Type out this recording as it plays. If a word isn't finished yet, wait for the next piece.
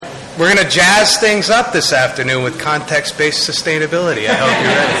We're going to jazz things up this afternoon with context-based sustainability. I hope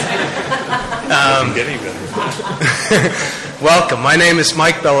you're ready. Welcome. My name is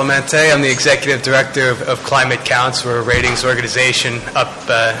Mike Bellamente. I'm the Executive Director of Climate Counts. We're a ratings organization up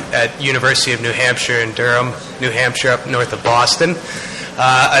at University of New Hampshire in Durham, New Hampshire, up north of Boston.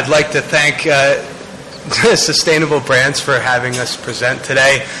 I'd like to thank Sustainable Brands for having us present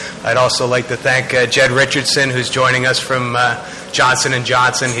today. I'd also like to thank Jed Richardson, who's joining us from Johnson &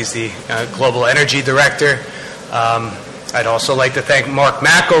 Johnson. He's the Global Energy Director. I'd also like to thank Mark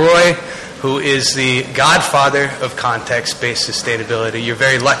McElroy, who is the godfather of context-based sustainability. You're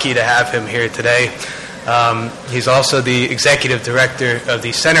very lucky to have him here today. He's also the Executive Director of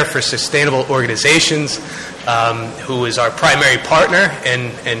the Center for Sustainable Organizations, who is our primary partner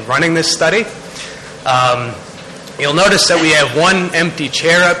in running this study. You'll notice that we have one empty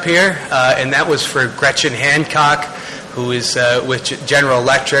chair up here, and that was for Gretchen Hancock, who is with General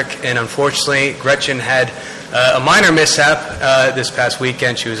Electric, and unfortunately Gretchen had a minor mishap this past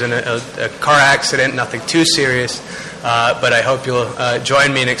weekend. She was in a car accident, nothing too serious, but I hope you'll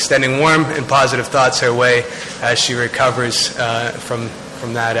join me in extending warm and positive thoughts her way as she recovers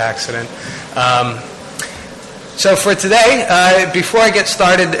from that accident. So for today, before I get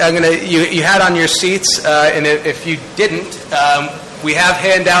started, you had on your seats, and if you didn't, we have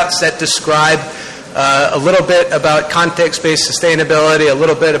handouts that describe a little bit about context-based sustainability, a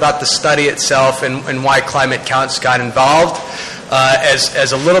little bit about the study itself, and why Climate Counts got involved.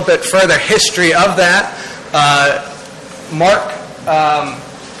 As a little bit further history of that, Mark,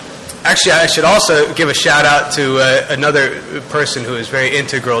 actually I should also give a shout out to another person who is very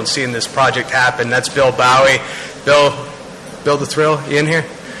integral in seeing this project happen. That's Bill Bowie. Bill the Thrill, you in here?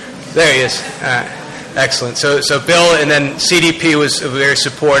 There he is. Excellent. So Bill, and then CDP was very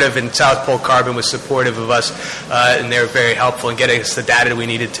supportive, and South Pole Carbon was supportive of us, and they were very helpful in getting us the data we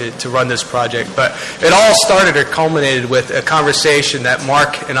needed to run this project. But it all started or culminated with a conversation that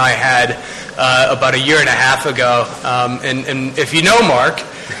Mark and I had about a year and a half ago. And if you know Mark,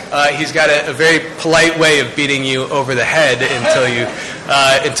 he's got a very polite way of beating you over the head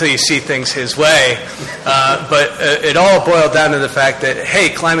until you see things his way. But it all boiled down to the fact that, hey,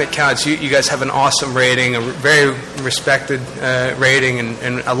 Climate Counts, you guys have an awesome rating, a very respected rating,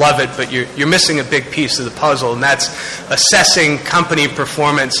 and I love it, but you're missing a big piece of the puzzle, and that's assessing company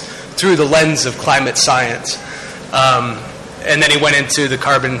performance through the lens of climate science. And then he went into the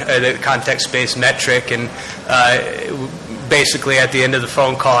context-based metric, and basically at the end of the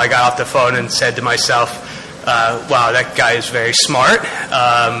phone call, I got off the phone and said to myself, wow, that guy is very smart,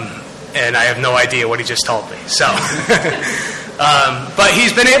 and I have no idea what he just told me. So, but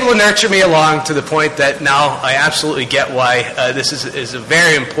he's been able to nurture me along to the point that now I absolutely get why this is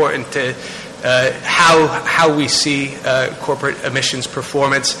very important to how we see corporate emissions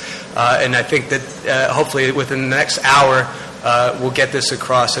performance, and I think that hopefully within the next hour we'll get this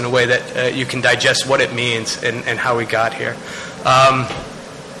across in a way that you can digest what it means and how we got here.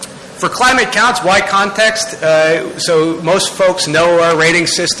 For Climate Counts, why context? So most folks know our rating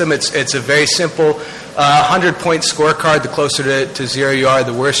system. It's a very simple 100-point scorecard. The closer to zero you are,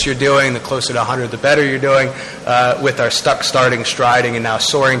 the worse you're doing. The closer to 100, the better you're doing, with our stuck, starting, striding, and now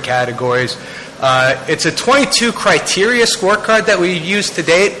soaring categories. It's a 22 criteria scorecard that we've used to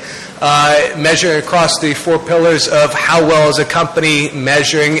date, measuring across the four pillars of how well is a company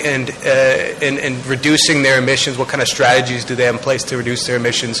measuring and reducing their emissions, what kind of strategies do they have in place to reduce their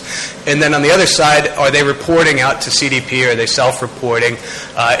emissions, and then on the other side, are they reporting out to CDP, or are they self-reporting,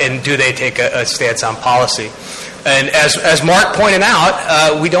 and do they take a stance on policy? And as Mark pointed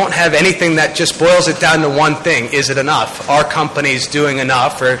out, we don't have anything that just boils it down to one thing. Is it enough? Are companies doing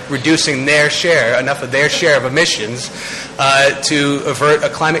enough, or reducing enough of their share of emissions to avert a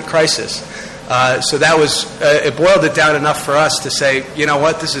climate crisis? So that was it boiled it down enough for us to say, you know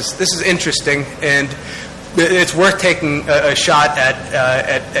what, this is interesting, and it's worth taking a shot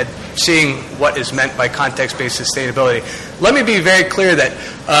at seeing what is meant by context-based sustainability. Let me be very clear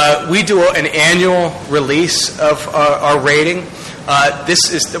that we do an annual release of our rating.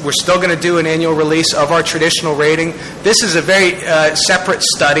 We're still going to do an annual release of our traditional rating. This is a very separate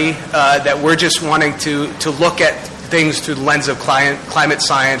study that we're just wanting to look at things through the lens of climate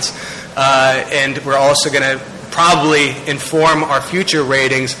science, and we're also going to probably inform our future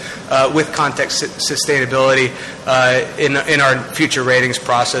ratings with context sustainability in our future ratings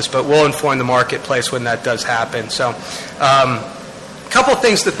process, but we'll inform the marketplace when that does happen. So a couple of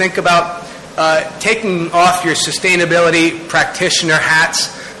things to think about. Taking off your sustainability practitioner hats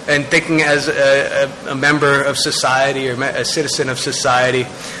and thinking as a member of society or a citizen of society.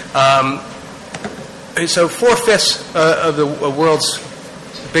 So 4/5 of the world's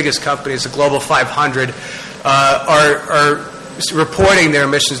biggest companies, the Global 500, are reporting their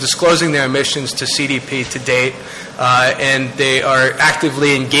emissions, disclosing their emissions to CDP to date, and they are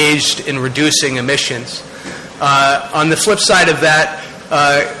actively engaged in reducing emissions. On the flip side of that,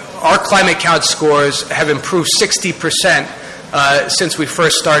 our climate count scores have improved 60% since we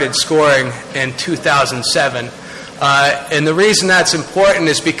first started scoring in 2007. And the reason that's important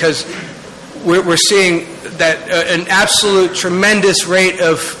is because we're seeing that an absolute tremendous rate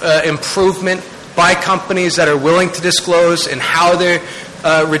of improvement by companies that are willing to disclose and how they're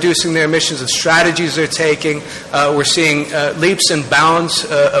reducing their emissions and strategies they're taking. We're seeing leaps and bounds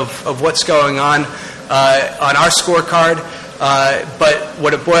of what's going on our scorecard. But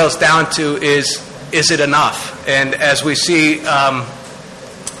what it boils down to is it enough? And as we see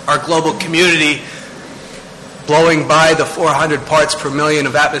our global community blowing by the 400 parts per million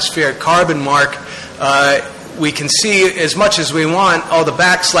of atmospheric carbon mark, we can see as much as we want all the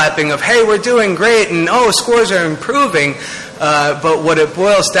backslapping of, hey, we're doing great, and scores are improving. But what it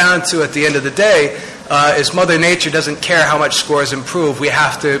boils down to at the end of the day is Mother Nature doesn't care how much scores improve. We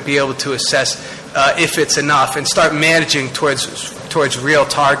have to be able to assess if it's enough and start managing towards real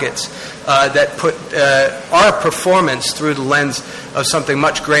targets that put our performance through the lens of something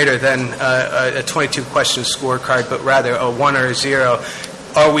much greater than a 22-question scorecard, but rather a 1 or a 0.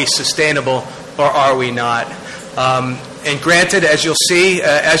 Are we sustainable or are we not? And granted, as you'll see,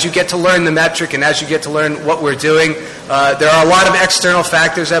 as you get to learn the metric and as you get to learn what we're doing, there are a lot of external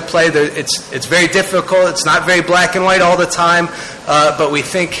factors at play. It's very difficult. It's not very black and white all the time. But we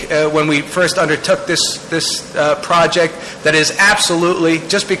think when we first undertook this project, that is absolutely,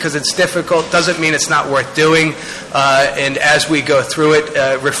 just because it's difficult doesn't mean it's not worth doing. And as we go through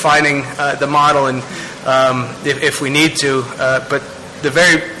it, refining the model and if we need to, but the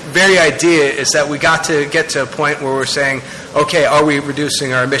very idea is that we got to get to a point where we're saying, okay, are we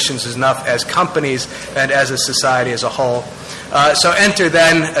reducing our emissions enough as companies and as a society as a whole? So enter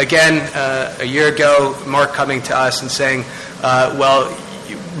then, again, a year ago, Mark coming to us and saying, well,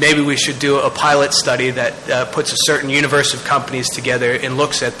 maybe we should do a pilot study that puts a certain universe of companies together and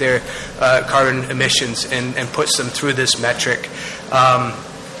looks at their carbon emissions and puts them through this metric.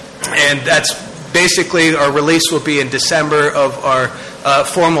 And that's basically, our release will be in December of our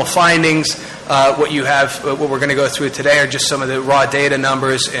formal findings. What we're going to go through today are just some of the raw data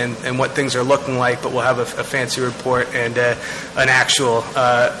numbers and what things are looking like, but we'll have a fancy report and an actual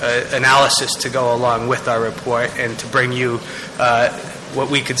analysis to go along with our report and to bring you what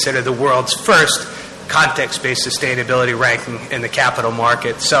we consider the world's first context-based sustainability ranking in the capital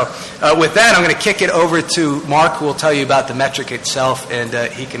market. So with that, I'm going to kick it over to Mark, who will tell you about the metric itself, and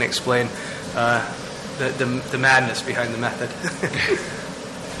he can explain the madness behind the method.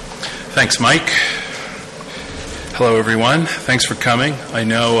 Thanks, Mike. Hello, everyone. Thanks for coming. I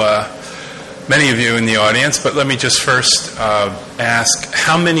know many of you in the audience, but let me just first ask,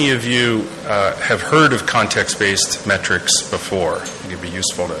 how many of you have heard of context-based metrics before? I think it'd be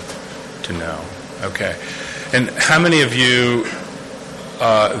useful to know. Okay. And how many of you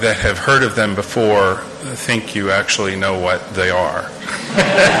that have heard of them before think you actually know what they are?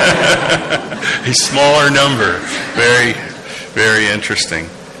 A smaller number. Very, very interesting.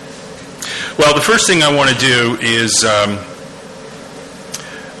 Well, the first thing I want to do is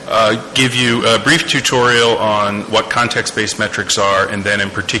give you a brief tutorial on what context-based metrics are, and then in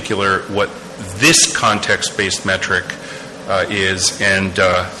particular what this context-based metric is and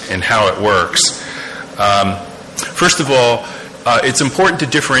how it works. First of all, it's important to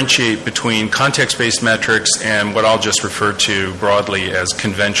differentiate between context-based metrics and what I'll just refer to broadly as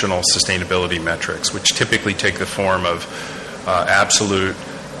conventional sustainability metrics, which typically take the form of absolute,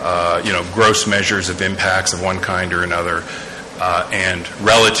 gross measures of impacts of one kind or another, and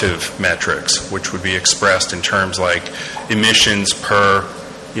relative metrics, which would be expressed in terms like emissions per,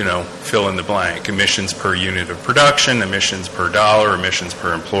 fill in the blank, emissions per unit of production, emissions per dollar, emissions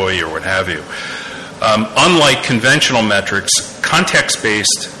per employee, or what have you. Unlike conventional metrics,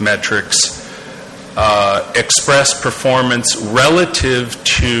 context-based metrics express performance relative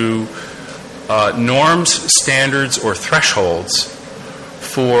to norms, standards, or thresholds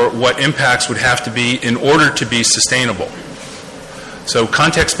for what impacts would have to be in order to be sustainable. So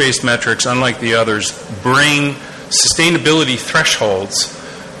context-based metrics, unlike the others, bring sustainability thresholds,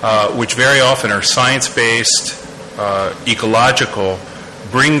 which very often are science-based, ecological,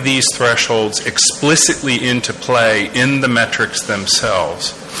 bring these thresholds explicitly into play in the metrics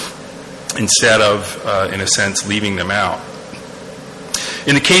themselves instead of, in a sense, leaving them out.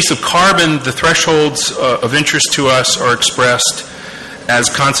 In the case of carbon, the thresholds of interest to us are expressed as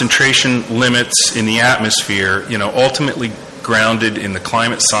concentration limits in the atmosphere, ultimately grounded in the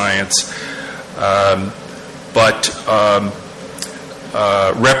climate science, but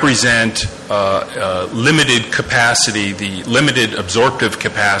represent limited capacity, the limited absorptive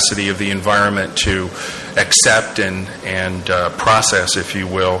capacity of the environment to accept and process, if you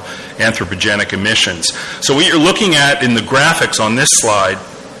will, anthropogenic emissions. So what you're looking at in the graphics on this slide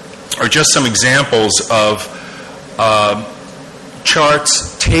are just some examples of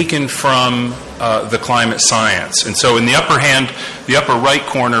charts taken from the climate science. And so in the upper right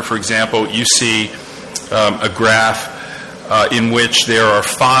corner, for example, you see a graph in which there are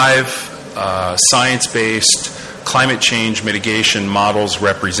 5 science-based climate change mitigation models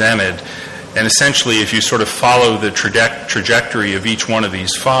represented. And essentially, if you sort of follow the trajectory of each one of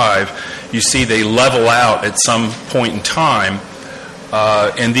these 5, you see they level out at some point in time.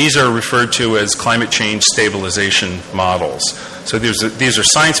 And these are referred to as climate change stabilization models. So these are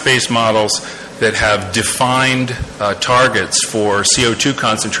science-based models that have defined targets for CO2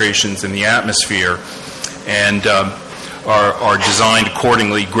 concentrations in the atmosphere and are designed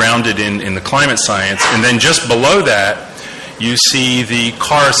accordingly, grounded in the climate science. And then just below that, you see the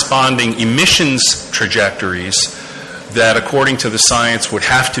corresponding emissions trajectories that, according to the science, would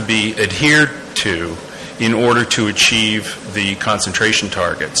have to be adhered to in order to achieve the concentration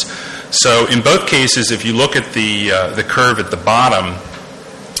targets. So in both cases, if you look at the curve at the bottom,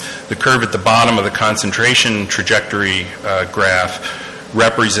 of the concentration trajectory graph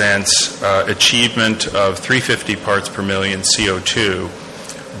represents achievement of 350 parts per million CO2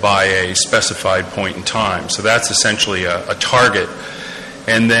 by a specified point in time. So that's essentially a target.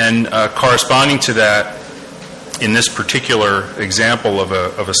 And then corresponding to that, in this particular example of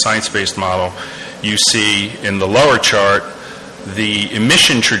a science-based model, you see in the lower chart the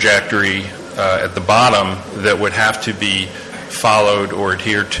emission trajectory at the bottom that would have to be followed or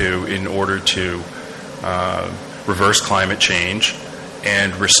adhered to in order to reverse climate change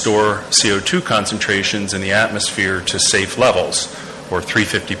and restore CO2 concentrations in the atmosphere to safe levels, or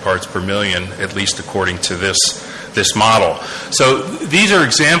 350 parts per million, at least according to this model. So these are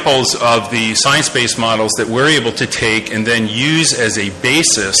examples of the science-based models that we're able to take and then use as a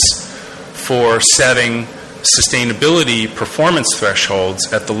basis for setting sustainability performance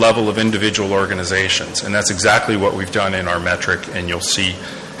thresholds at the level of individual organizations. And that's exactly what we've done in our metric, and you'll see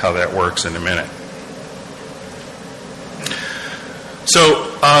how that works in a minute. So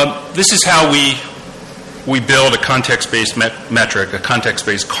this is how we build a context-based metric, a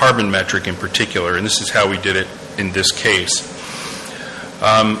context-based carbon metric in particular, and this is how we did it in this case.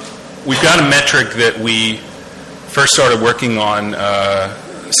 We've got a metric that we first started working on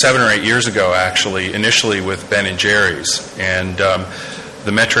 7 or 8 years ago, actually, initially with Ben & Jerry's, and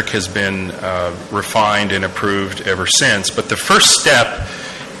the metric has been refined and approved ever since. But the first step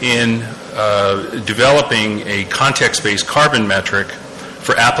in developing a context-based carbon metric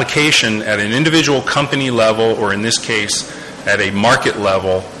for application at an individual company level, or in this case, at a market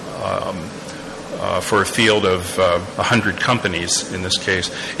level for a field of 100 companies in this case,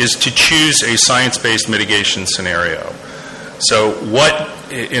 is to choose a science-based mitigation scenario. So what,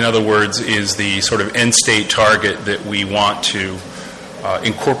 in other words, is the sort of end state target that we want to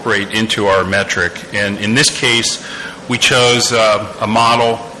incorporate into our metric? And in this case, we chose a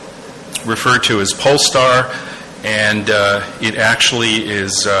model referred to as Polestar, and it actually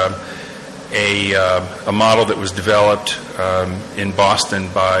is a model that was developed in Boston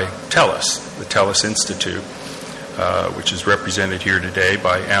by TELUS, the TELUS Institute, which is represented here today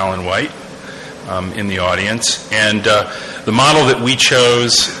by Alan White in the audience. And the model that we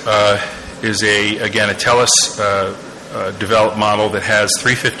chose is, again, a TELUS developed model that has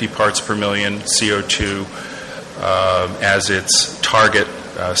 350 parts per million CO2 as its target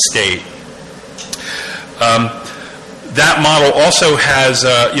state. That model also has,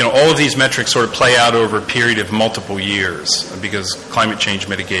 all of these metrics sort of play out over a period of multiple years, because climate change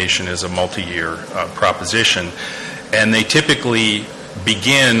mitigation is a multi-year proposition. And they typically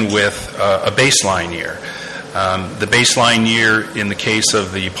begin with a baseline year. The baseline year in the case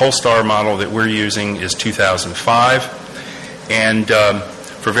of the Polestar model that we're using is 2005. And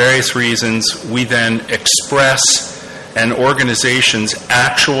for various reasons, we then express an organization's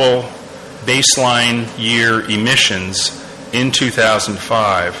actual baseline year emissions in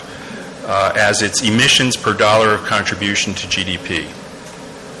 2005 as its emissions per dollar of contribution to GDP.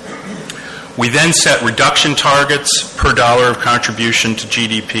 We then set reduction targets per dollar of contribution to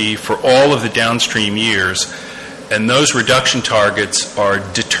GDP for all of the downstream years, and those reduction targets are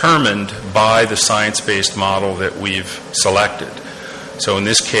determined by the science-based model that we've selected. So in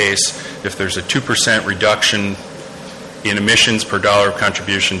this case, if there's a 2% reduction in emissions per dollar of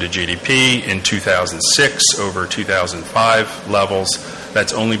contribution to GDP in 2006 over 2005 levels.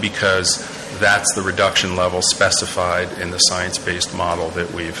 That's only because that's the reduction level specified in the science-based model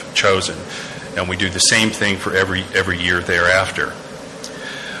that we've chosen. And we do the same thing for every year thereafter.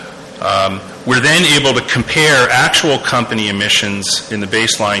 We're then able to compare actual company emissions in the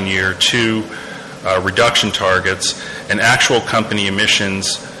baseline year to reduction targets and actual company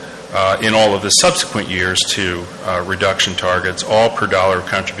emissions in all of the subsequent years to reduction targets, all per dollar of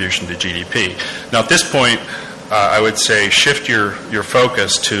contribution to GDP. Now, at this point, I would say shift your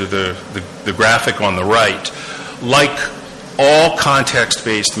focus to the graphic on the right. Like all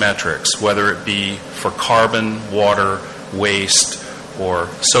context-based metrics, whether it be for carbon, water, waste, or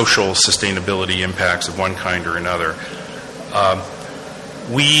social sustainability impacts of one kind or another,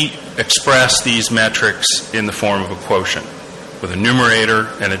 we express these metrics in the form of a quotient with a numerator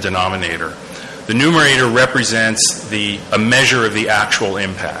and a denominator. The numerator represents a measure of the actual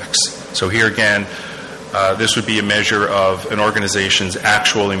impacts. So here again, this would be a measure of an organization's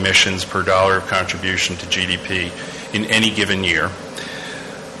actual emissions per dollar of contribution to GDP in any given year.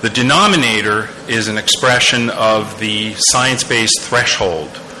 The denominator is an expression of the science-based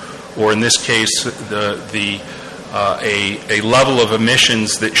threshold, or in this case, a level of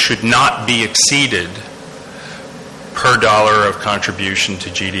emissions that should not be exceeded per dollar of contribution to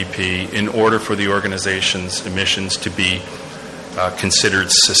GDP in order for the organization's emissions to be considered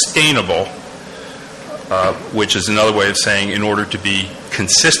sustainable, which is another way of saying in order to be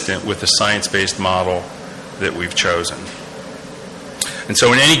consistent with the science-based model that we've chosen. And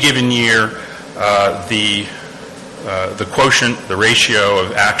so in any given year, the quotient, the ratio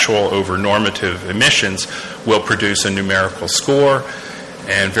of actual over normative emissions will produce a numerical score.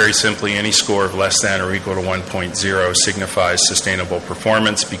 And very simply, any score of less than or equal to 1.0 signifies sustainable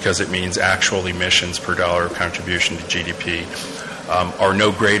performance because it means actual emissions per dollar of contribution to GDP are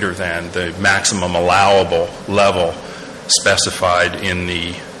no greater than the maximum allowable level specified in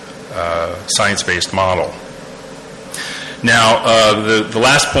the science-based model. Now, the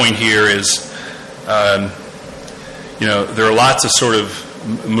last point here is, there are lots of sort of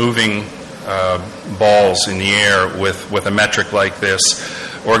moving balls in the air with a metric like this.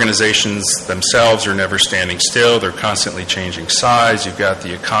 Organizations themselves are never standing still. They're constantly changing size. You've got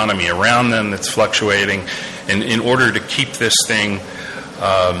the economy around them that's fluctuating. And in order to keep this thing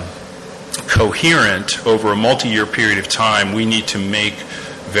coherent over a multi-year period of time, we need to make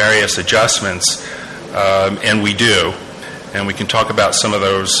various adjustments, and we do. And we can talk about some of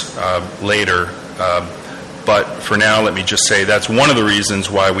those later. But for now, let me just say that's one of the reasons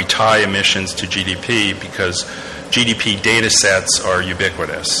why we tie emissions to GDP, because GDP data sets are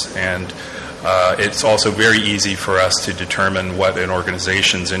ubiquitous. And it's also very easy for us to determine what an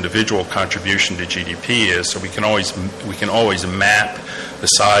organization's individual contribution to GDP is. So we can always map the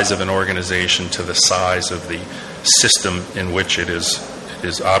size of an organization to the size of the system in which it is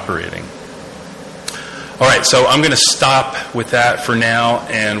operating. All right, so I'm going to stop with that for now,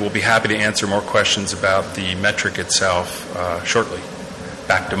 and we'll be happy to answer more questions about the metric itself shortly.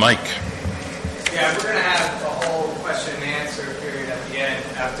 Back to Mike. Yeah, we're going to have a whole question and answer period at the end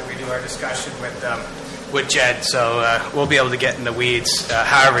after we do our discussion with Jed, so we'll be able to get in the weeds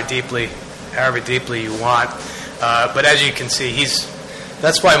however deeply you want. But as you can see,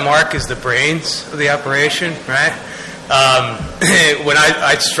 that's why Mark is the brains of the operation, right? When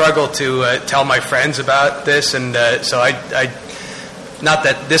I struggle to tell my friends about this, and so I not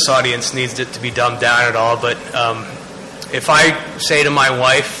that this audience needs it to be dumbed down at all, but if I say to my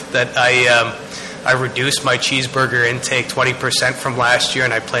wife that I reduced my cheeseburger intake 20% from last year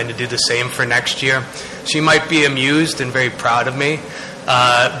and I plan to do the same for next year, she might be amused and very proud of me.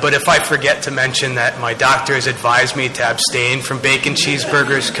 But if I forget to mention that my doctor has advised me to abstain from bacon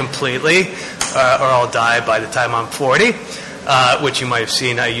cheeseburgers completely, or I'll die by the time I'm 40, which you might have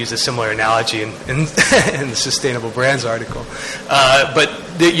seen, I used a similar analogy in the Sustainable Brands article. But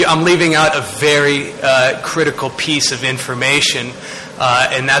I'm leaving out a very critical piece of information,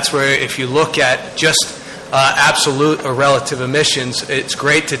 and that's where if you look at just absolute or relative emissions, it's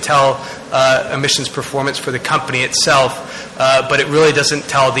great to tell emissions performance for the company itself, but it really doesn't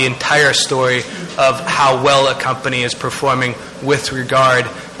tell the entire story of how well a company is performing with regard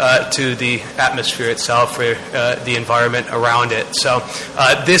to the atmosphere itself or the environment around it. So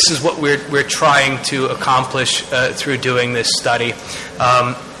this is what we're trying to accomplish through doing this study.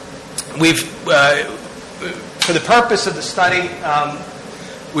 For the purpose of the study,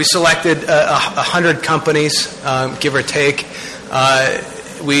 we selected 100 companies, give or take.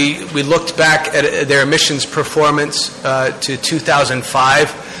 We looked back at their emissions performance to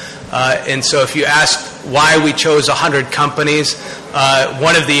 2005. And so if you ask why we chose 100 companies.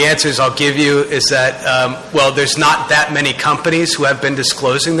 One of the answers I'll give you is that, there's not that many companies who have been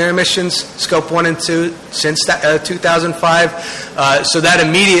disclosing their emissions, Scope 1 and 2, since 2005. So that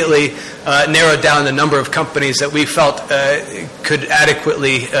immediately narrowed down the number of companies that we felt could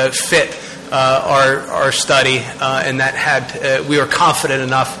adequately fit our study, and that we were confident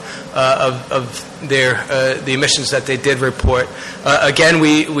enough of the emissions that they did report. Again,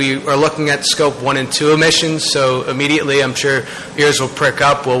 we are looking at Scope 1 and 2 emissions, so immediately I'm sure ears will prick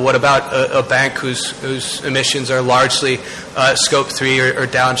up. Well, what about a bank whose emissions are largely Scope 3 or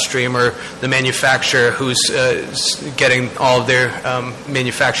downstream, or the manufacturer who's getting all of their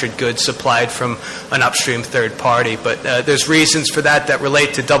manufactured goods supplied from an upstream third party? But there's reasons for that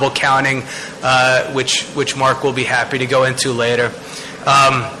relate to double counting, which Mark will be happy to go into later.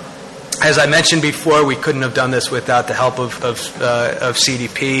 As I mentioned before, we couldn't have done this without the help of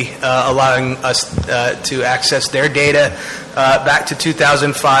CDP, allowing us to access their data back to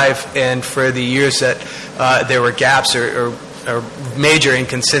 2005, and for the years that there were gaps or major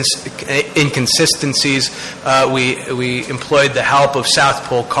inconsistencies, we employed the help of South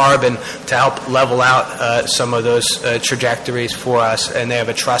Pole Carbon to help level out some of those trajectories for us, and they have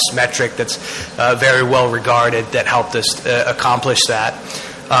a trust metric that's very well regarded that helped us accomplish that.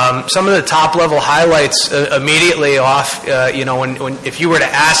 Some of the top-level highlights immediately off, if you were to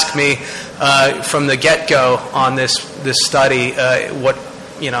ask me from the get-go on this study, what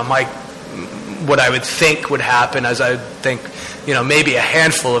I would think would happen, as I think, maybe a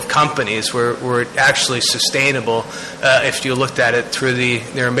handful of companies were actually sustainable if you looked at it through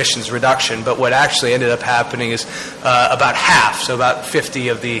their emissions reduction. But what actually ended up happening is about half, so about 50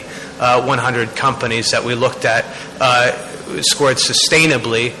 of the 100 companies that we looked at scored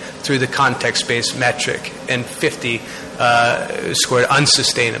sustainably through the context-based metric, and 50 scored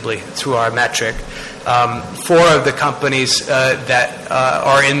unsustainably through our metric. 4 of the companies that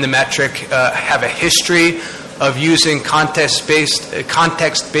are in the metric have a history of using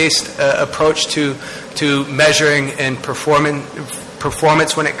context-based approach to measuring and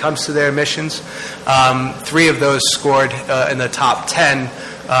performance when it comes to their emissions. 3 of those scored in the top 10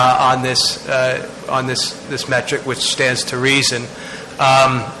 on this metric, which stands to reason.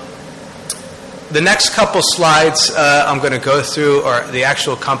 The next couple slides I'm going to go through are the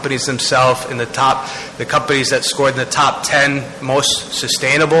actual companies themselves in the companies that scored in the top 10 most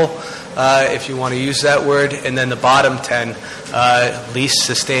sustainable, if you want to use that word, and then the bottom 10 least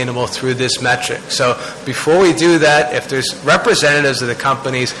sustainable through this metric. So before we do that, if there's representatives of the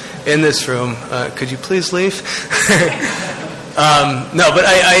companies in this room, could you please leave? No, but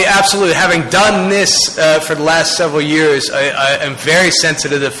I absolutely, having done this for the last several years, I am very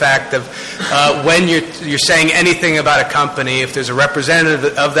sensitive to the fact of when you're saying anything about a company, if there's a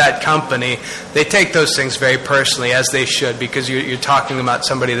representative of that company, they take those things very personally, as they should, because you're talking about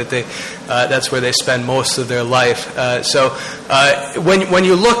somebody that that's where they spend most of their life. So when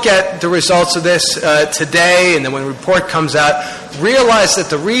you look at the results of this today, and then when the report comes out, realize that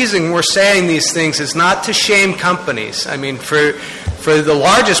the reason we're saying these things is not to shame companies. I mean, for the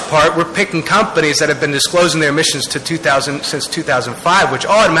largest part, we're picking companies that have been disclosing their emissions since 2005, which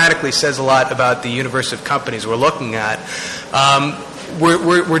automatically says a lot about the universe of companies we're looking at.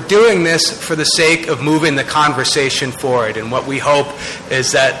 We're doing this for the sake of moving the conversation forward, and what we hope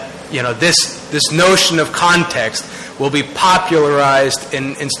is that this notion of context will be popularized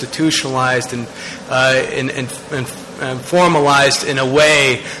and institutionalized and formalized in a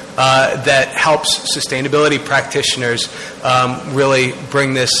way that helps sustainability practitioners really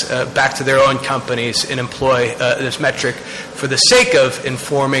bring this back to their own companies and employ this metric for the sake of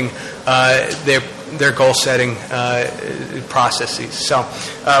informing their goal-setting processes. So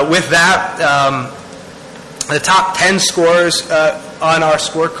with that, the top 10 scores on our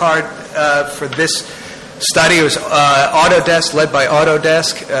scorecard for this study was Autodesk, led by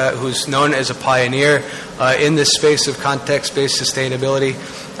Autodesk, who's known as a pioneer in this space of context-based sustainability.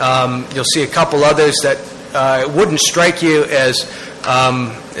 You'll see a couple others that wouldn't strike you as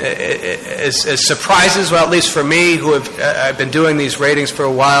surprises. Well, at least for me, I've been doing these ratings for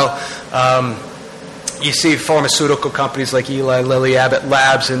a while. You see pharmaceutical companies like Eli Lilly, Abbott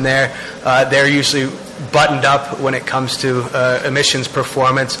Labs in there. They're usually buttoned up when it comes to emissions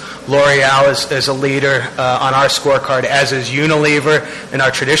performance. L'Oreal is a leader on our scorecard, as is Unilever in our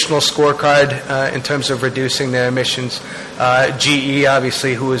traditional scorecard in terms of reducing their emissions. GE,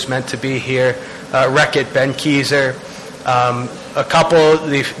 obviously, who is meant to be here. Reckitt Benckiser. A couple,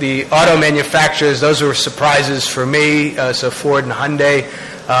 the auto manufacturers, those were surprises for me. So Ford and Hyundai.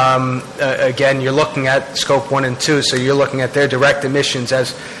 Again, you're looking at Scope 1 and 2, so you're looking at their direct emissions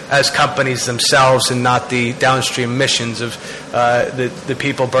as companies themselves and not the downstream emissions of the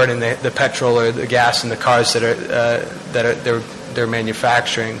people burning the petrol or the gas in the cars that they're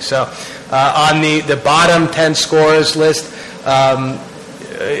manufacturing. So on the bottom 10 scores list,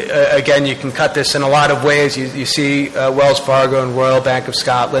 again, you can cut this in a lot of ways. You see Wells Fargo and Royal Bank of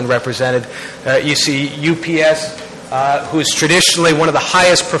Scotland represented. You see UPS, who's traditionally one of the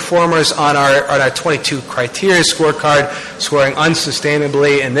highest performers on our 22 criteria scorecard, scoring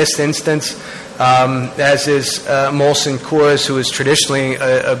unsustainably in this instance, as is Molson Coors, who is traditionally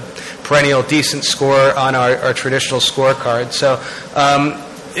a perennial decent score on our traditional scorecard. So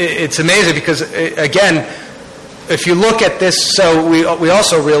it's amazing because, again, if you look at this, so we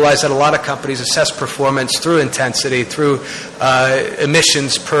also realize that a lot of companies assess performance through intensity, through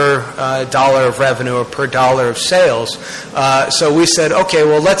emissions per dollar of revenue or per dollar of sales. So we said, okay,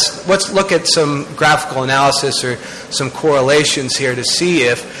 well, let's look at some graphical analysis or some correlations here to see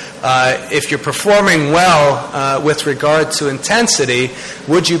if you're performing well with regard to intensity,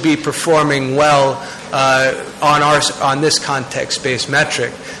 would you be performing well on this context-based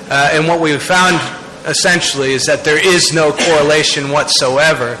metric? And what we found essentially is that there is no correlation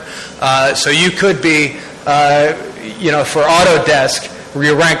whatsoever. So you could be, for Autodesk,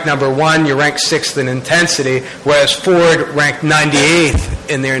 you rank number 1, you rank 6th in intensity, whereas Ford ranked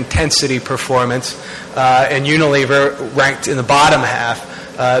 98th in their intensity performance, and Unilever ranked in the bottom half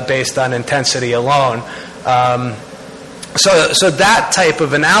based on intensity alone. So that type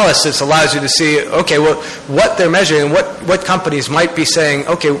of analysis allows you to see, okay, well, what they're measuring, what companies might be saying,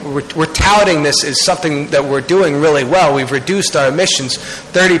 okay, we're touting this as something that we're doing really well. We've reduced our emissions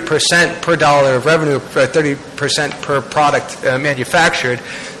 30% per dollar of revenue, 30% per product manufactured.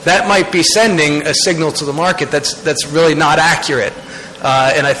 That might be sending a signal to the market that's really not accurate.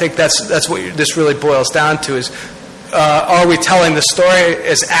 And I think that's what this really boils down to is, are we telling the story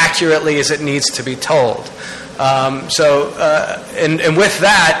as accurately as it needs to be told? And with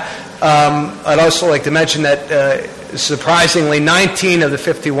that, I'd also like to mention that surprisingly, 19 of the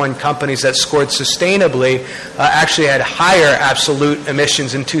 51 companies that scored sustainably actually had higher absolute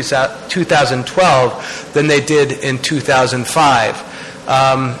emissions in 2012 than they did in 2005.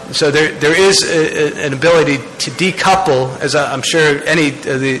 So there is an ability to decouple, as I'm sure any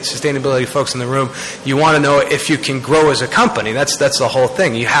of the sustainability folks in the room, you want to know if you can grow as a company. That's the whole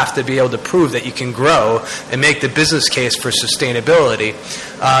thing. You have to be able to prove that you can grow and make the business case for sustainability.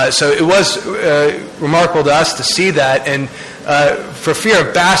 So it was remarkable to us to see that, and for fear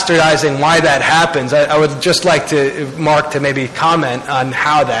of bastardizing why that happens, I would just like to Mark to maybe comment on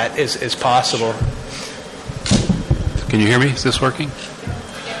how that is possible. Can you hear me? Is this working?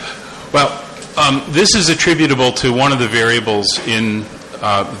 Well, this is attributable to one of the variables in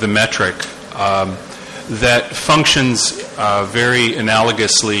the metric that functions very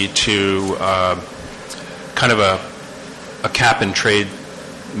analogously to kind of a cap-and-trade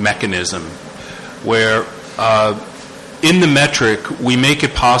mechanism, where in the metric we make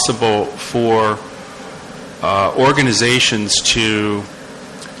it possible for organizations to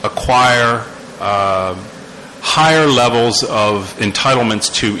acquire higher levels of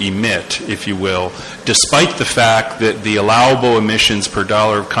entitlements to emit, if you will, despite the fact that the allowable emissions per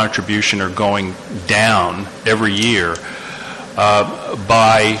dollar of contribution are going down every year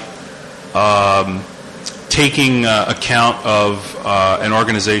by taking account of an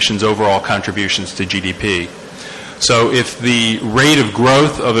organization's overall contributions to GDP. So if the rate of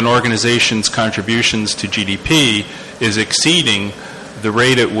growth of an organization's contributions to GDP is exceeding the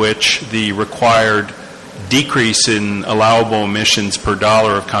rate at which the required decrease in allowable emissions per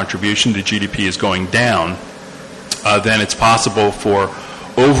dollar of contribution to GDP is going down, then it's possible for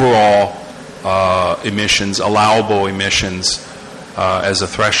overall emissions, allowable emissions, as a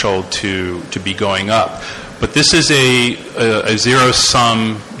threshold to be going up. But this is a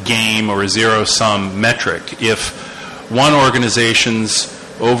zero-sum game or a zero-sum metric. If one organization's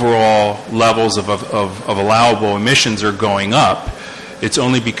overall levels of allowable emissions are going up, it's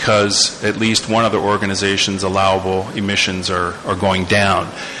only because at least one other organization's allowable emissions are going down.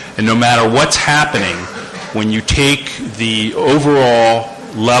 And no matter what's happening, when you take the overall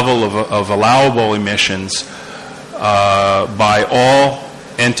level of allowable emissions by all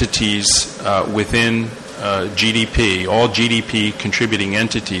entities within GDP, all GDP contributing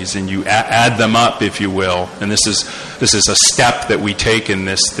entities, and you add them up, if you will, and this is a step that we take in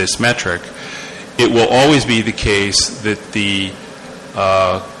this metric, it will always be the case that the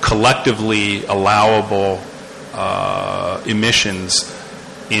collectively allowable emissions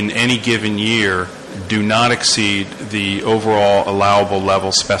in any given year do not exceed the overall allowable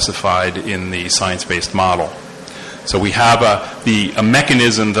level specified in the science-based model. So we have a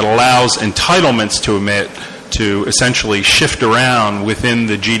mechanism that allows entitlements to emit to essentially shift around within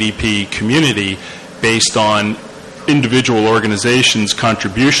the GDP community based on individual organizations'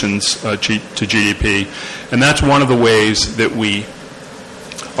 contributions to GDP. And that's one of the ways that we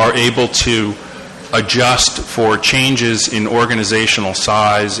are able to adjust for changes in organizational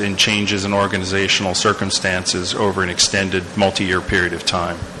size and changes in organizational circumstances over an extended multi-year period of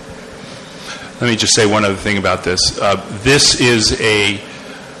time. Let me just say one other thing about this. This is a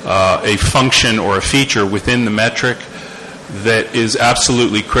function or a feature within the metric that is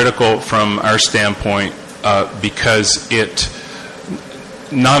absolutely critical from our standpoint because it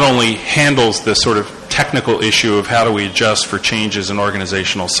not only handles the sort of technical issue of how do we adjust for changes in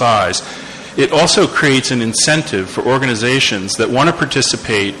organizational size, it also creates an incentive for organizations that want to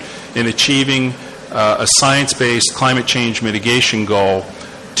participate in achieving a science-based climate change mitigation goal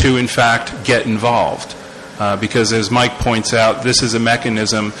to, in fact, get involved. Because, as Mike points out, this is a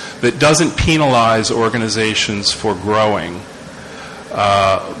mechanism that doesn't penalize organizations for growing,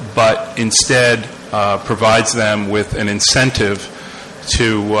 but instead provides them with an incentive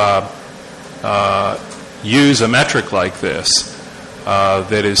to use a metric like this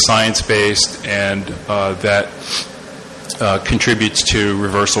that is science-based and that contributes to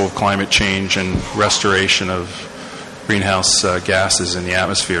reversal of climate change and restoration of greenhouse gases in the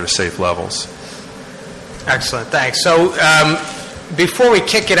atmosphere to safe levels. Excellent, thanks. So before we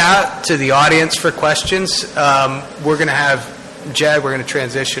kick it out to the audience for questions, we're going to have Jed, we're going to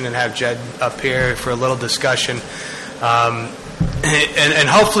transition and have Jed up here for a little discussion. And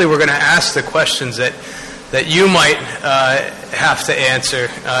hopefully we're going to ask the questions that you might have to answer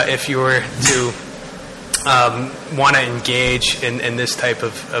if you were to want to engage in this type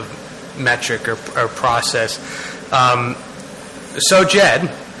of metric or process. So, Jed,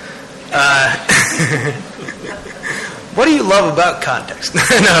 what do you love about context?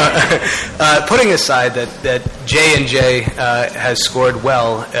 Putting aside that J&J has scored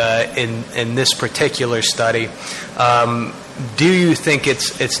well in this particular study, do you think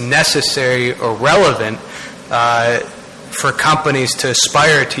it's necessary or relevant for companies to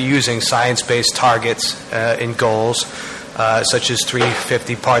aspire to using science-based targets and goals, such as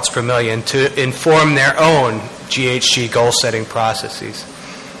 350 parts per million, to inform their own GHG goal-setting processes?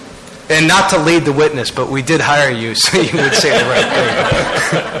 And not to lead the witness, but we did hire you, so you would say the right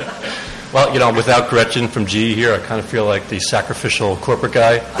thing. Well, without Gretchen from G here, I kind of feel like the sacrificial corporate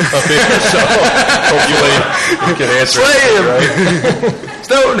guy up here, so hopefully you can answer it. Slay him!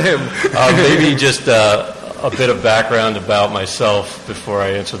 Stone him! Maybe just a bit of background about myself before I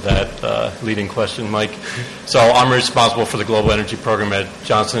answer that leading question, Mike. So I'm responsible for the Global Energy Program at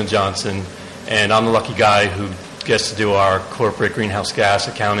Johnson & Johnson, and I'm the lucky guy who gets to do our corporate greenhouse gas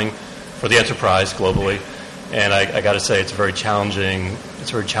accounting for the enterprise globally. And I got to say, it's a very challenging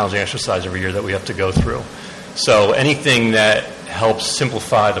exercise every year that we have to go through. So anything that helps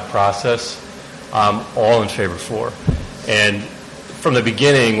simplify the process, I'm all in favor for. And from the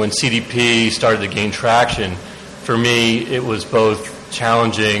beginning, when CDP started to gain traction, for me, it was both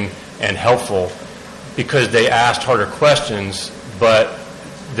challenging and helpful because they asked harder questions, but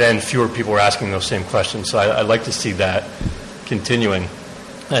then fewer people were asking those same questions. So I'd like to see that continuing.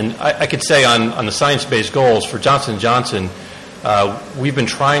 And I could say on the science-based goals, for Johnson & Johnson, we've been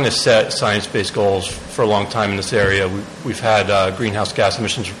trying to set science-based goals for a long time in this area. We've had greenhouse gas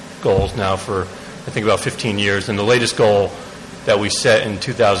emissions goals now for, I think, about 15 years. And the latest goal that we set in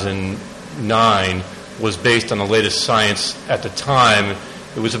 2009 was based on the latest science at the time.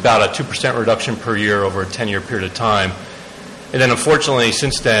 It was about a 2% reduction per year over a 10-year period of time. And then, unfortunately,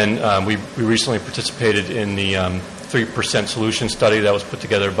 since then, we recently participated in the 3% solution study that was put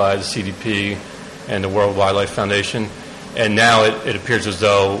together by the CDP and the World Wildlife Foundation. And now it appears as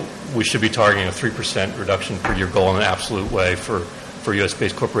though we should be targeting a 3% reduction per year goal in an absolute way for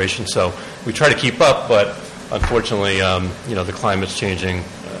U.S.-based corporations. So we try to keep up, but unfortunately, the climate's changing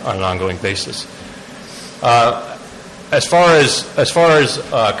on an ongoing basis. As far as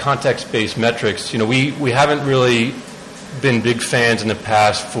context-based metrics, we haven't really been big fans in the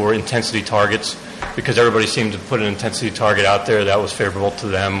past for intensity targets because everybody seemed to put an intensity target out there that was favorable to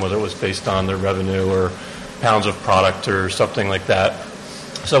them, whether it was based on their revenue or pounds of product or something like that.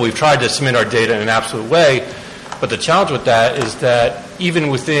 So we've tried to submit our data in an absolute way, but the challenge with that is that even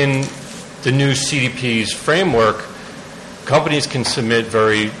within the new CDP's framework, companies can submit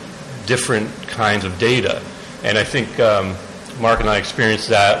very different kinds of data. And I think Mark and I experienced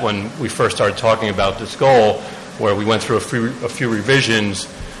that when we first started talking about this goal, where we went through a few revisions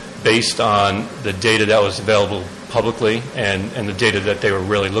based on the data that was available publicly and the data that they were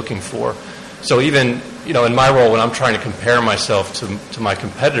really looking for. So even, in my role when I'm trying to compare myself to my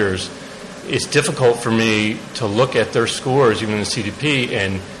competitors, it's difficult for me to look at their scores, even in the CDP,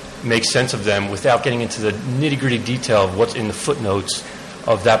 and make sense of them without getting into the nitty-gritty detail of what's in the footnotes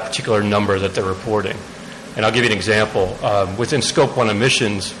of that particular number that they're reporting. And I'll give you an example. Within Scope 1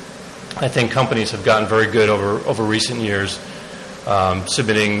 emissions, I think companies have gotten very good over recent years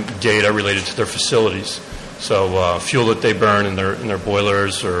submitting data related to their facilities. So fuel that they burn in their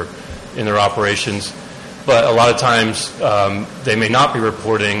boilers or in their operations. But a lot of times they may not be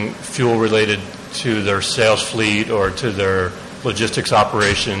reporting fuel related to their sales fleet or to their logistics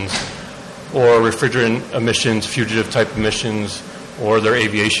operations or refrigerant emissions, fugitive type emissions, or their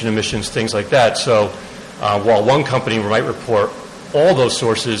aviation emissions, things like that. So while one company might report all those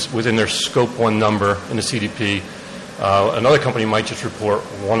sources within their Scope 1 number in the CDP, another company might just report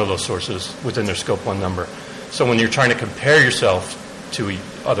one of those sources within their Scope 1 number. So when you're trying to compare yourself to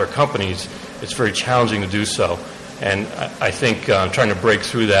other companies, it's very challenging to do so. And I think trying to break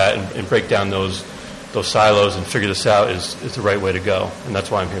through that and break down those silos and figure this out is the right way to go. And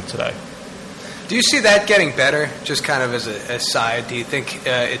that's why I'm here today. Do you see that getting better, just kind of as an aside? Do you think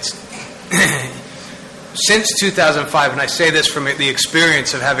it's since 2005, and I say this from the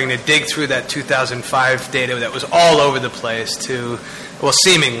experience of having to dig through that 2005 data that was all over the place to, well,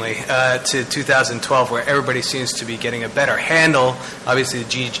 seemingly, to 2012, where everybody seems to be getting a better handle. Obviously, the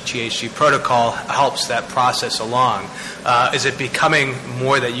GHG protocol helps that process along. Is it becoming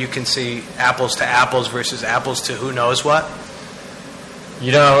more that you can see apples to apples versus apples to who knows what?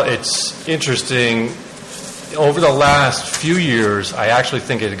 It's interesting. Over the last few years, I actually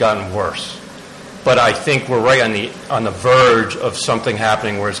think it had gotten worse. But I think we're right on the verge of something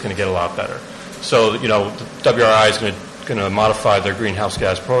happening where it's going to get a lot better. So, the WRI is going to modify their greenhouse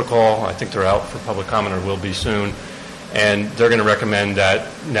gas protocol. I think they're out for public comment or will be soon. And they're going to recommend that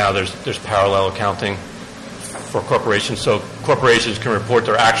now there's parallel accounting for corporations. So corporations can report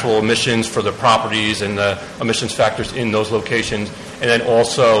their actual emissions for their properties and the emissions factors in those locations, and then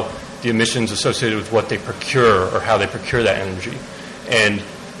also the emissions associated with what they procure or how they procure that energy. And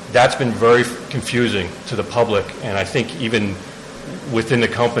that's been very confusing to the public, and I think even within the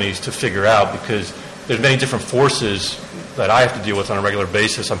companies to figure out, because there's many different forces that I have to deal with on a regular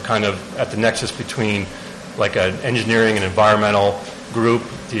basis. I'm kind of at the nexus between like an engineering and environmental group,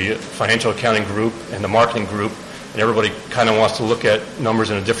 the financial accounting group, and the marketing group, and everybody kind of wants to look at numbers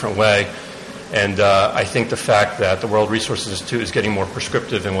in a different way. And I think the fact that the World Resources Institute is getting more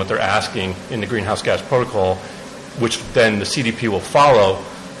prescriptive in what they're asking in the greenhouse gas protocol, which then the CDP will follow,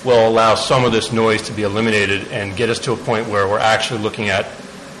 will allow some of this noise to be eliminated and get us to a point where we're actually looking at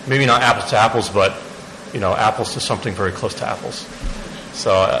maybe not apples to apples, but apples to something very close to apples.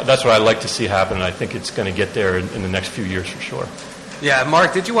 So that's what I'd like to see happen, and I think it's going to get there in the next few years for sure. Yeah,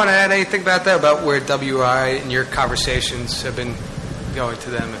 Mark, did you want to add anything about that, about where WRI and your conversations have been going to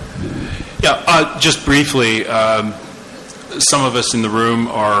them? Yeah, just briefly, some of us in the room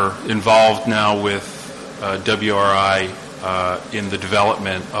are involved now with WRI in the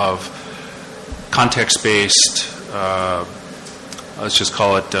development of context-based, let's just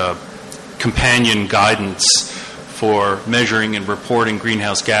call it companion guidance for measuring and reporting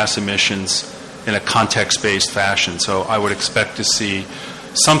greenhouse gas emissions in a context-based fashion. So I would expect to see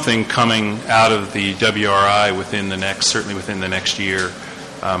something coming out of the WRI certainly within the next year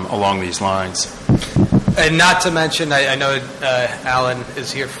along these lines. And not to mention, I know Alan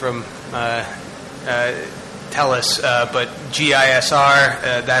is here from TELUS, but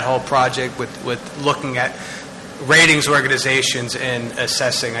GISR, that whole project with looking at ratings organizations and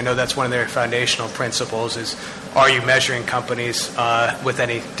assessing. I know that's one of their foundational principles is, are you measuring companies with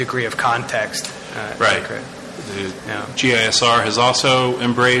any degree of context? Right. GISR has also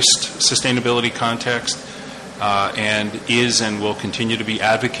embraced sustainability context and is and will continue to be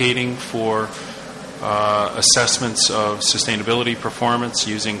advocating for assessments of sustainability performance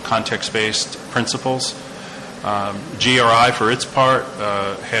using context-based principles. GRI, for its part,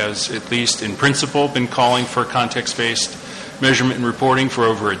 has, at least in principle, been calling for context-based measurement and reporting for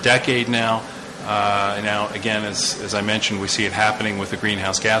over a decade now. Now, again, as I mentioned, we see it happening with the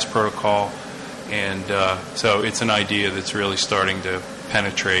greenhouse gas protocol, and so it's an idea that's really starting to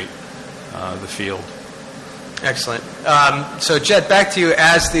penetrate the field. Excellent. So, Jed, back to you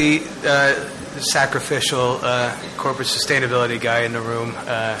as the sacrificial corporate sustainability guy in the room,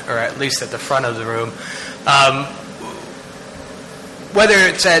 or at least at the front of the room. Whether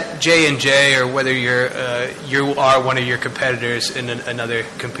it's at J&J or whether you are one of your competitors in another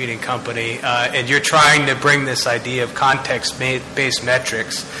competing company, and you're trying to bring this idea of context-based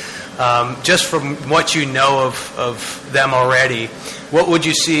metrics Just from what you know of them already, what would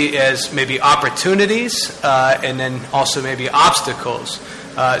you see as maybe opportunities and then also maybe obstacles?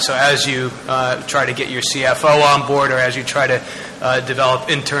 So as you try to get your CFO on board, or as you try to develop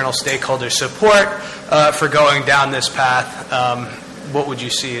internal stakeholder support for going down this path, what would you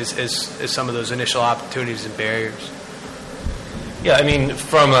see as some of those initial opportunities and barriers? Yeah, I mean,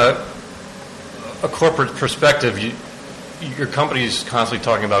 from a corporate perspective, your company is constantly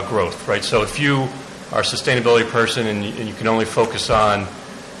talking about growth, right? So if you are a sustainability person and you can only focus on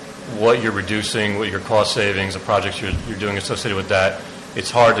what you're reducing, what your cost savings, the projects you're doing associated with that, it's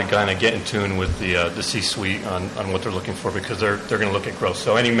hard to kind of get in tune with the C-suite on what they're looking for, because they're going to look at growth.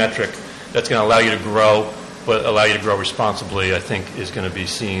 So any metric that's going to allow you to grow, but allow you to grow responsibly, I think is going to be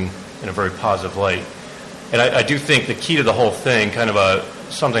seen in a very positive light. And I do think the key to the whole thing, kind of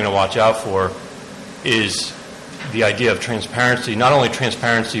something to watch out for, is the idea of transparency. Not only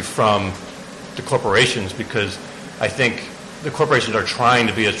transparency from the corporations, because I think the corporations are trying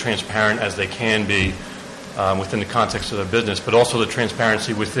to be as transparent as they can be within the context of their business, but also the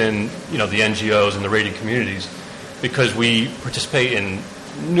transparency within the NGOs and the rating communities, because we participate in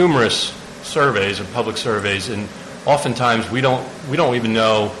numerous surveys and public surveys, and oftentimes we don't even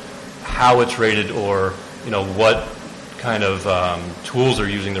know how it's rated, or what kind of tools they're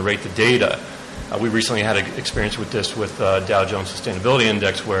using to rate the data. We recently had an experience with this with Dow Jones Sustainability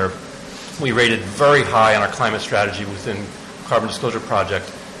Index, where we rated very high on our climate strategy within Carbon Disclosure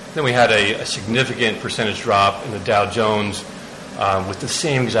Project. Then we had a significant percentage drop in the Dow Jones with the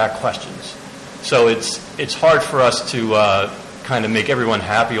same exact questions. So it's hard for us to kind of make everyone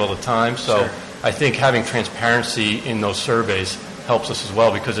happy all the time. So Sure. I think having transparency in those surveys helps us as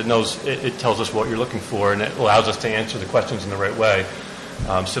well, because it tells us what you're looking for, and it allows us to answer the questions in the right way.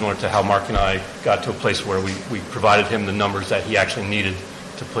 Similar to how Mark and I got to a place where we provided him the numbers that he actually needed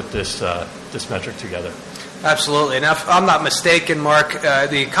to put this metric together. Absolutely. And if I'm not mistaken, Mark,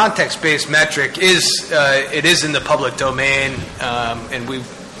 the context-based metric is in the public domain, and we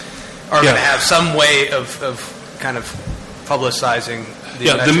are going to have some way of kind of publicizing the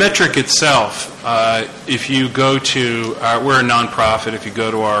metric. The metric itself, if you go to, we're a nonprofit, if you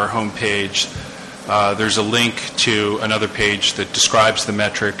go to our homepage, there's a link to another page that describes the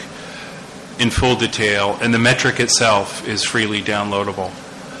metric in full detail, and the metric itself is freely downloadable.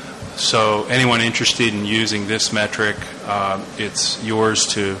 So anyone interested in using this metric, it's yours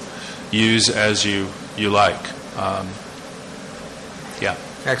to use as you like.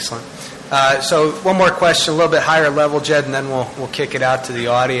 Excellent. So one more question, a little bit higher level, Jed, and then we'll kick it out to the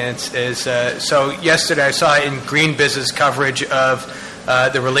audience. So yesterday I saw in Green Business coverage of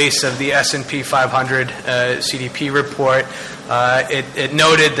the release of the S&P 500 CDP report. It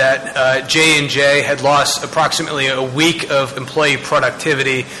noted that J&J had lost approximately a week of employee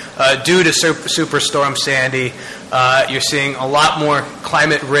productivity due to Superstorm Sandy. You're seeing a lot more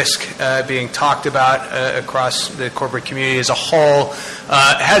climate risk being talked about across the corporate community as a whole.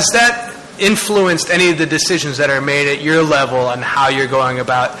 Has that influenced any of the decisions that are made at your level on how you're going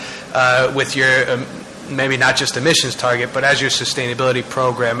about with your maybe not just emissions target, but as your sustainability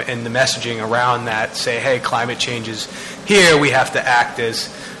program and the messaging around that, say, hey, climate change is here, we have to act as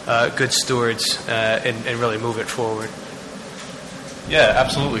good stewards and really move it forward? Yeah,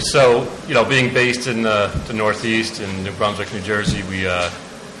 absolutely. So, being based in the Northeast in New Brunswick, New Jersey,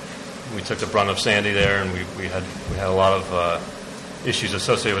 we took the brunt of Sandy there, and we had a lot of issues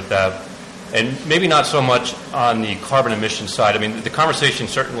associated with that. And maybe not so much on the carbon emissions side. I mean, the conversation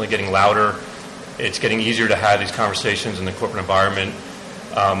is certainly getting louder. It's getting easier to have these conversations in the corporate environment.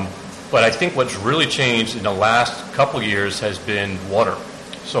 But I think what's really changed in the last couple of years has been water.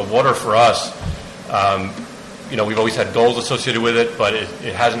 So water for us, we've always had goals associated with it, but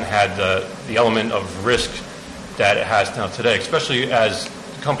it hasn't had the element of risk that it has now today, especially as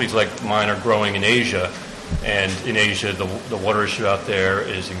companies like mine are growing in Asia. And in Asia, the water issue out there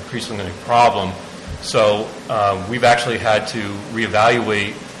is increasingly a problem. So we've actually had to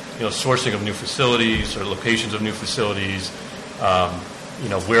reevaluate sourcing of new facilities or locations of new facilities,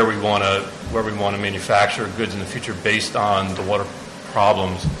 where we want to manufacture goods in the future based on the water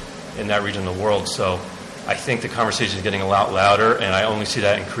problems in that region of the world. So I think the conversation is getting a lot louder, and I only see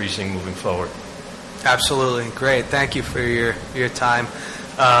that increasing moving forward. Absolutely. Great. Thank you for your time.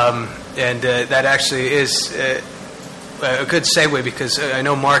 And that actually is a good segue, because I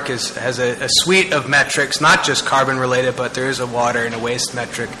know Mark has a suite of metrics, not just carbon related, but there is a water and a waste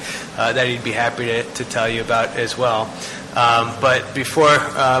metric that he'd be happy to tell you about as well. But before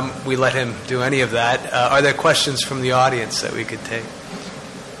we let him do any of that, are there questions from the audience that we could take?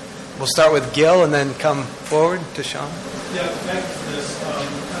 We'll start with Gil and then come forward to Sean. Yeah, back to this.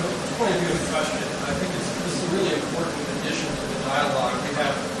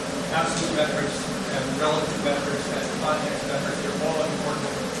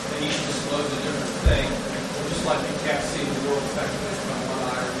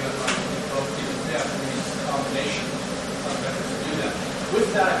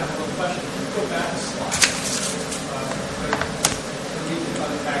 have one question. Can you go back a slide? On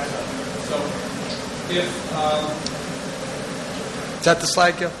the backside. So, if is that the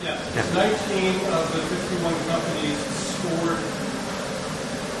slide, Gil? yeah, 19 of the 51 companies scored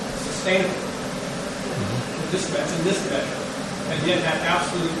sustainable in this measure, and yet had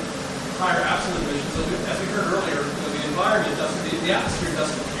higher absolute emissions. So, as we heard earlier, the environment doesn't, the atmosphere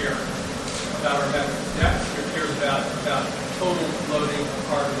doesn't care about our methods. The atmosphere cares about total loading of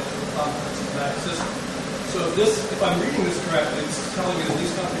carbon into the complex of that system. So if I'm reading this correctly, it's telling me that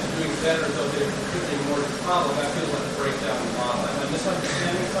these companies are doing better, though they're contributing more to the problem. That feels like a breakdown in the model. Am I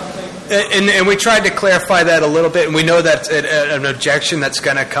misunderstanding something? And we tried to clarify that a little bit, and we know that's an objection that's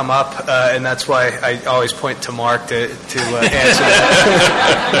going to come up, and that's why I always point to Mark to answer that.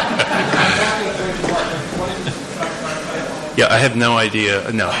 Yeah, I have no idea.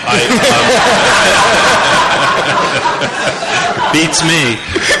 No, beats me.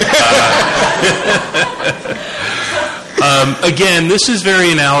 Again, this is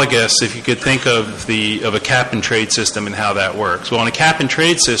very analogous. If you could think of a cap and trade system and how that works. Well, in a cap and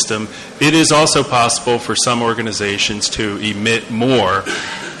trade system, it is also possible for some organizations to emit more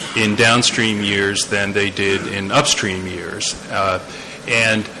in downstream years than they did in upstream years,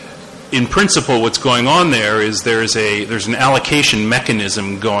 and in principle, what's going on there is there's an allocation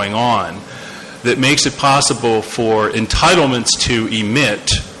mechanism going on that makes it possible for entitlements to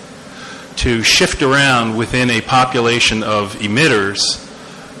emit to shift around within a population of emitters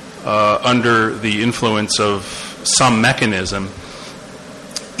under the influence of some mechanism,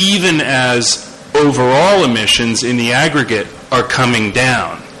 even as overall emissions in the aggregate are coming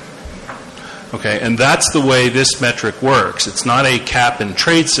down. Okay, and that's the way this metric works. It's not a cap and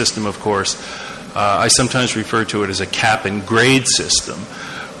trade system, of course. I sometimes refer to it as a cap and grade system,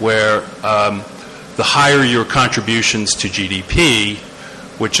 where the higher your contributions to GDP,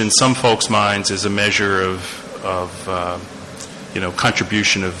 which in some folks' minds is a measure of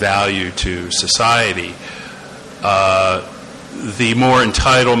contribution of value to society, the more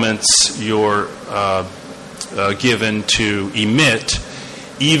entitlements you're given to emit,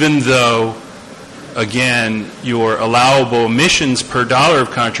 even though, again, your allowable emissions per dollar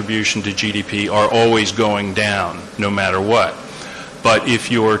of contribution to GDP are always going down, no matter what. But if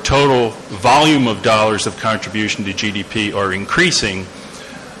your total volume of dollars of contribution to GDP are increasing,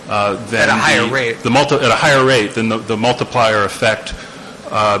 then at a higher rate, then the multiplier effect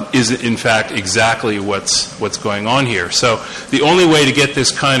is in fact exactly what's going on here. So the only way to get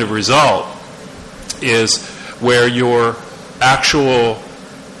this kind of result is where your actual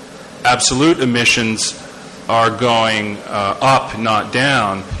absolute emissions are going up, not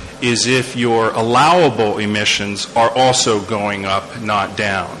down, is if your allowable emissions are also going up, not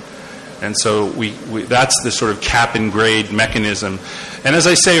down. And so that's the sort of cap and grade mechanism. And as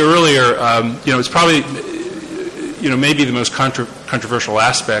I say earlier, it's probably, maybe the most controversial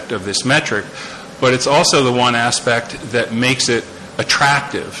aspect of this metric, but it's also the one aspect that makes it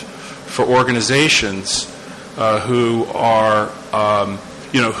attractive for organizations who are,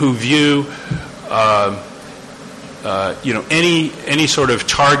 who view, any sort of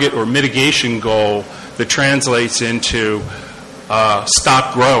target or mitigation goal that translates into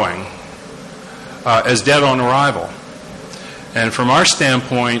stop growing as dead on arrival. And from our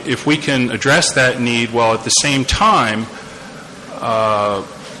standpoint, if we can address that need while at the same time,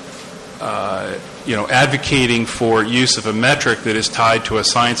 advocating for use of a metric that is tied to a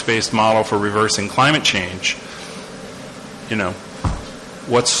science-based model for reversing climate change,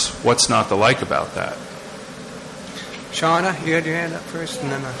 what's not to like about that? Shauna, you had your hand up first,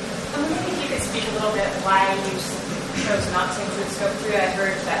 and then. I'm wondering if you could speak a little bit why you chose not to include Scope 3. I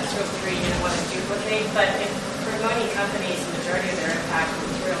heard that Scope 3 you didn't want to duplicate, but if for many companies, the majority of their impact from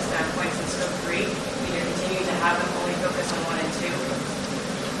a material standpoint is in Scope 3, either continue to have them only focus on 1 and 2,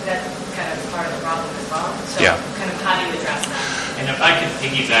 that's kind of part of the problem as well. So kind of how do you address that? And if I could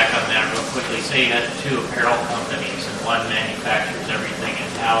piggyback on that real quickly, say you had 2 apparel companies and one manufactures everything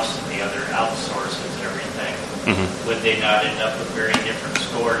in-house and the other outsources everything. Mm-hmm. Would they not end up with very different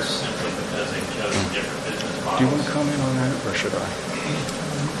scores simply because they've chosen different business models? Do you want to comment on that, or should I?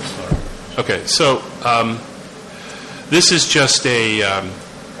 Okay, so this is just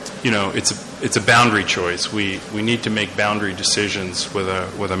it's a boundary choice. We need to make boundary decisions with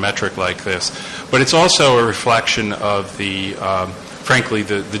a metric like this, but it's also a reflection of frankly,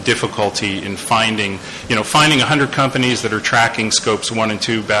 the difficulty in finding 100 companies that are tracking scopes 1 and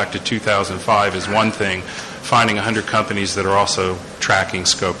 2 back to 2005 is one thing. Finding 100 companies that are also tracking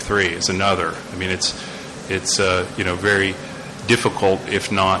scope 3 is another. I mean, it's very difficult,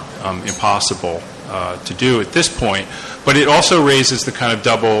 if not impossible, to do at this point. But it also raises the kind of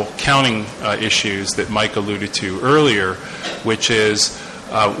double counting issues that Mike alluded to earlier, which is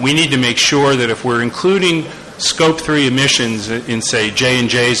we need to make sure that if we're including Scope 3 emissions in, say,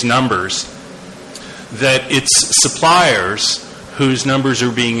 J&J's numbers, that it's suppliers whose numbers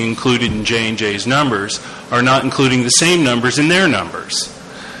are being included in J&J's numbers are not including the same numbers in their numbers.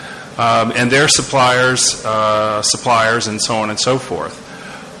 And their suppliers, and so on and so forth.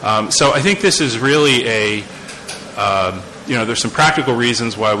 So I think this is really there's some practical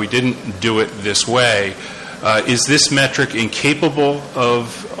reasons why we didn't do it this way. Is this metric incapable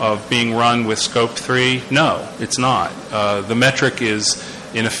of being run with Scope 3? No, it's not. The metric is,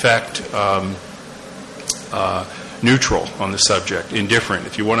 in effect, neutral on the subject, indifferent.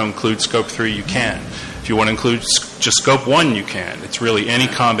 If you want to include Scope 3, you can. If you want to include just Scope 1, you can. It's really any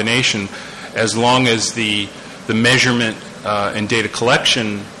combination, as long as the measurement and data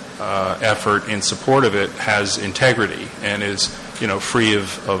collection effort in support of it has integrity and is free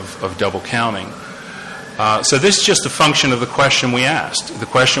of double counting. So this is just a function of the question we asked. The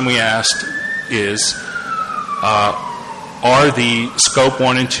question we asked is, are the Scope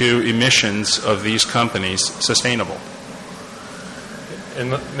 1 and 2 emissions of these companies sustainable?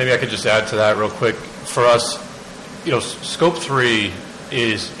 And maybe I could just add to that real quick. For us, Scope 3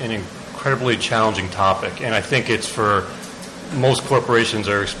 is an incredibly challenging topic, and I think it's for most corporations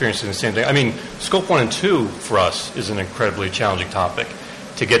are experiencing the same thing. I mean, Scope 1 and 2 for us is an incredibly challenging topic.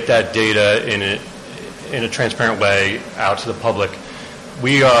 To get that data in a transparent way out to the public,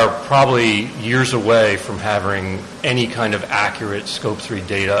 we are probably years away from having any kind of accurate Scope 3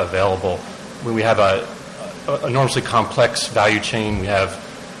 data available. We have an enormously complex value chain. We have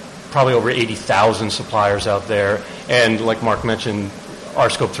probably over 80,000 suppliers out there. And like Mark mentioned, our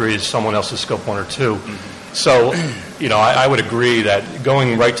Scope 3 is someone else's Scope 1 or 2. Mm-hmm. So, I would agree that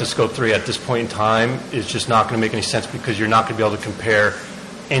going right to Scope 3 at this point in time is just not going to make any sense because you're not going to be able to compare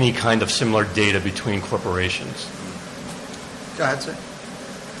any kind of similar data between corporations. Go ahead, sir.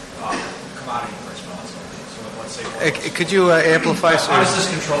 Commodity price volatility. So let's say could you amplify? How does this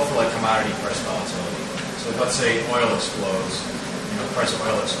control for commodity price volatility? So let's say oil explodes. The price of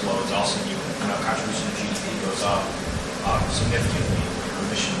oil explodes. Also, contribution to GDP goes up significantly. Your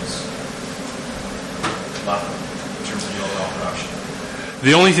emissions level in terms of the overall production.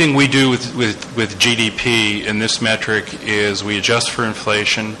 The only thing we do with GDP in this metric is we adjust for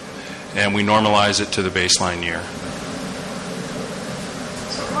inflation and we normalize it to the baseline year.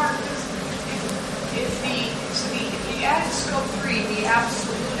 So, Mark, if you add to Scope 3, the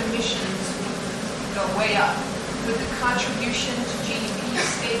absolute emissions go way up. Would the contribution to GDP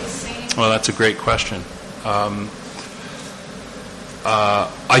stay the same? Well, that's a great question.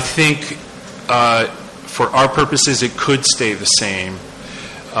 I think for our purposes, it could stay the same.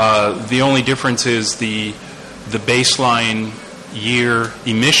 The only difference is the baseline year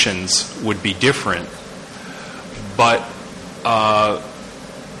emissions would be different, but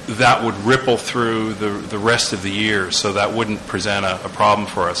that would ripple through the rest of the year, so that wouldn't present a problem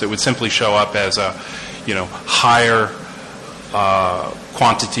for us. It would simply show up as a higher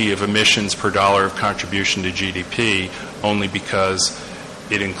quantity of emissions per dollar of contribution to GDP, only because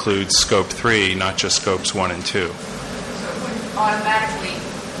it includes Scope 3, not just Scopes 1 and 2. So it wouldn't automatically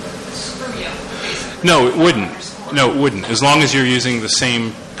screw you, basically? No, it wouldn't. No, it wouldn't. As long as you're using the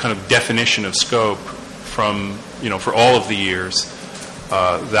same kind of definition of scope from, for all of the years,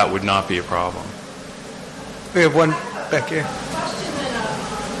 that would not be a problem. We have one back here. A question and a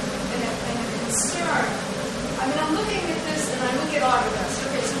concern. I mean, I'm looking at this and I look at Autodesk.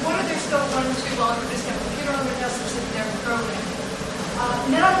 Okay, so what are their Scope 1 and 2? Autodesk have a computer on their desk, they're sitting there programming.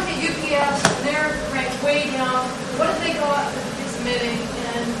 And then I look at UPS and they're ranked way down. What have they got that is emitting?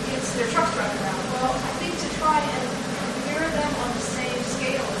 And it's their trucks driving around. Well, I think to try and compare them on the same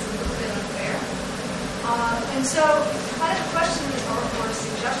scale is a little bit unfair. And so kind of a question or a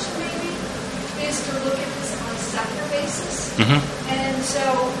suggestion maybe is to look at this on a sector basis. Mm-hmm. And so,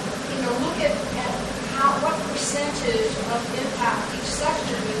 look at what percentage of impact each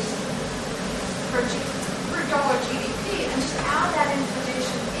sector is per dollar GDP, and just add that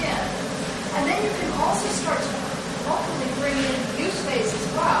information in. And then you can also start to hopefully bring in use phase as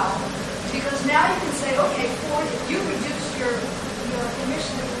well, because now you can say, okay, Ford, if you reduce your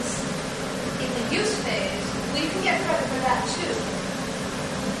emissions in the use phase, well, you can get credit for that too.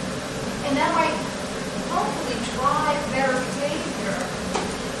 And that might hopefully drive better behavior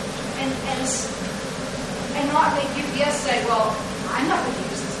and not make UPS say, well, I'm not going to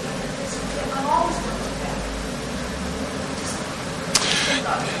use this method. I'm always going to do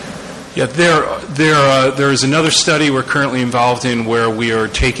that. Yeah, there is another study we're currently involved in where we are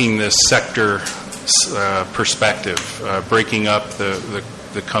taking this sector perspective, breaking up the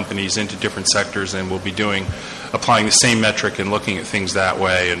companies into different sectors, and we'll be applying the same metric and looking at things that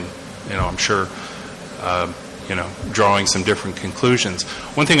way, and I'm sure drawing some different conclusions.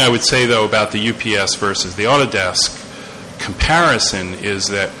 One thing I would say, though, about the UPS versus the Autodesk comparison is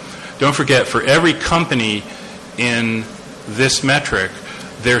that, don't forget, for every company in this metric,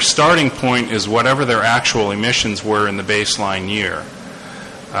 their starting point is whatever their actual emissions were in the baseline year.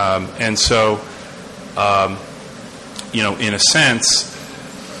 And so, in a sense,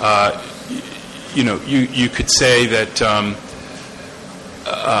 you could say that,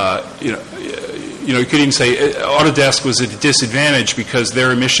 you could even say Autodesk was at a disadvantage because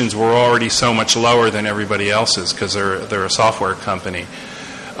their emissions were already so much lower than everybody else's because they're a software company.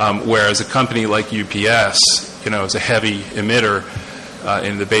 Whereas a company like UPS, is a heavy emitter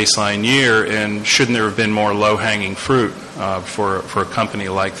in the baseline year, and shouldn't there have been more low-hanging fruit for a company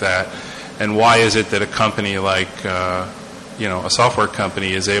like that? And why is it that a company like a software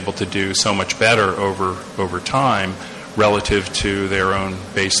company is able to do so much better over time relative to their own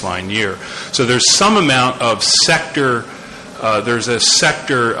baseline year? So there's some amount of sector, there's a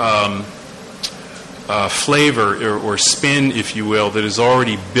sector flavor or spin, if you will, that is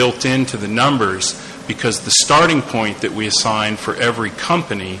already built into the numbers, because the starting point that we assign for every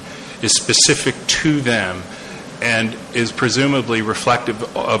company is specific to them and is presumably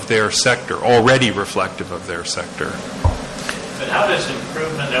reflective of their sector, already reflective of their sector. But how does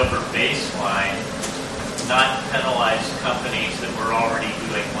improvement over baseline not penalize companies that were already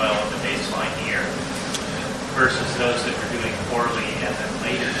doing well in the baseline year versus those that were doing poorly and then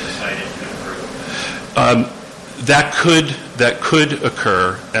later decided to improve? That could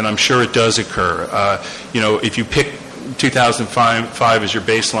occur, and I'm sure it does occur. If you pick 2005 as your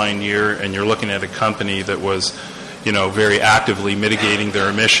baseline year, and you're looking at a company that was, very actively mitigating their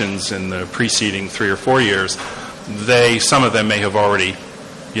emissions in the preceding 3 or 4 years, some of them may have already,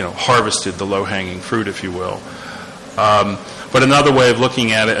 harvested the low-hanging fruit, if you will. But another way of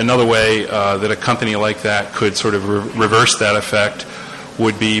looking at it, another way that a company like that could sort of reverse that effect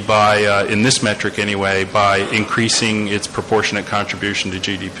would be by, in this metric anyway, by increasing its proportionate contribution to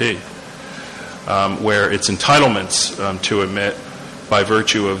GDP, where its entitlements to emit by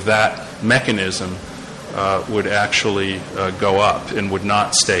virtue of that mechanism would actually go up and would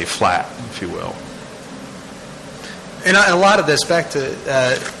not stay flat, if you will. And a lot of this, back to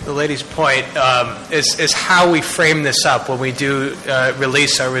the lady's point, is how we frame this up when we do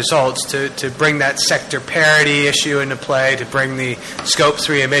release our results to bring that sector parity issue into play, to bring the Scope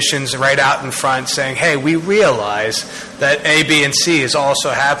 3 emissions right out in front, saying, hey, we realize that A, B, and C is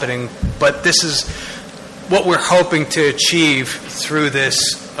also happening, but this is what we're hoping to achieve through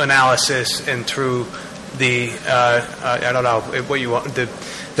this analysis and through the,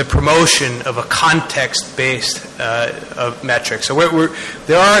 the promotion of a context-based metric. So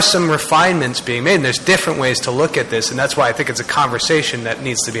there are some refinements being made, and there's different ways to look at this, and that's why I think it's a conversation that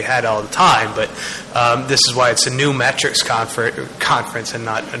needs to be had all the time. But this is why it's a new metrics conference and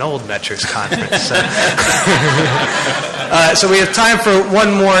not an old metrics conference. So we have time for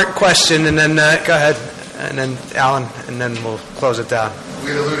one more question, and then go ahead, and then Alan, and then we'll close it down.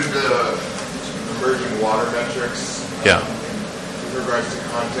 We had alluded to emerging water metrics. Yeah. In regards to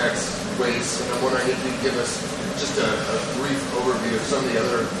context, waste, and I'm wondering if you could give us just a brief overview of some of the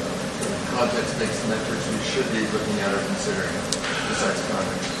other context-based metrics we should be looking at or considering besides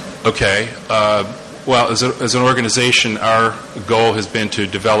context. Okay. Well, as an organization, our goal has been to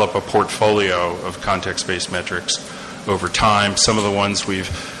develop a portfolio of context-based metrics over time. Some of the ones we've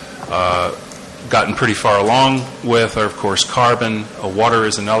gotten pretty far along with are, of course, carbon. Water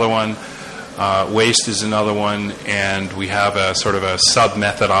is another one. Waste is another one, and we have a sort of a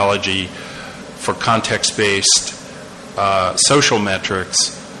sub-methodology for context-based social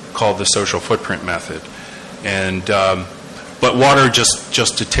metrics called the social footprint method. And but water,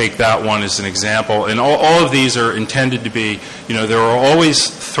 just to take that one as an example, and all of these are intended to be, there are always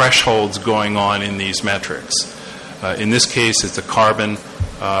thresholds going on in these metrics. In this case, it's a carbon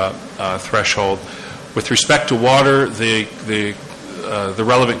threshold. With respect to water, the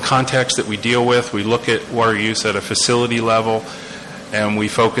relevant context that we deal with, we look at water use at a facility level, and we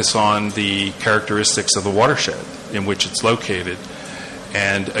focus on the characteristics of the watershed in which it's located.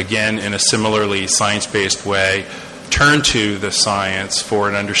 And again, in a similarly science-based way, turn to the science for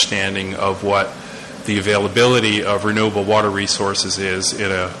an understanding of what the availability of renewable water resources is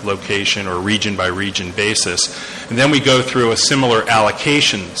in a location or region-by-region basis. And then we go through a similar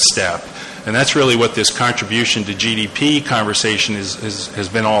allocation step. And that's really what this contribution to GDP conversation has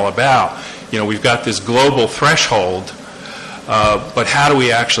been all about. We've got this global threshold but how do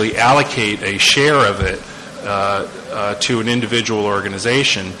we actually allocate a share of it to an individual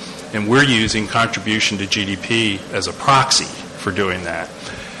organization? And we're using contribution to GDP as a proxy for doing that.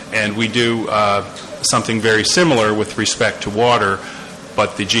 And we do something very similar with respect to water,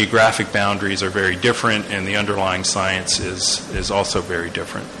 but the geographic boundaries are very different, and the underlying science is also very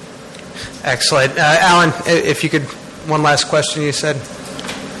different. Excellent. Alan, if you could, one last question you said.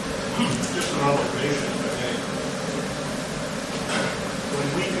 Just an observation, I think. When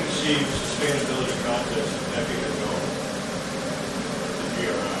we conceived sustainability contests a decade ago, the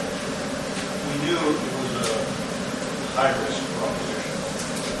GRI, we knew it was a high-risk proposition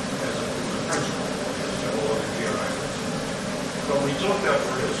as a principle, as several other GRIs. But we took that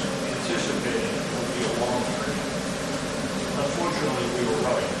risk anticipating it would be a long term. Unfortunately, we were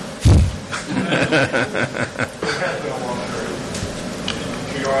right. There has been a long term in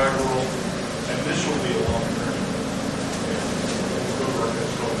the GRI world, and this will be a long term in the good work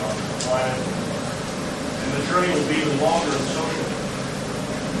that's going on in the planet. And the journey will be even longer in social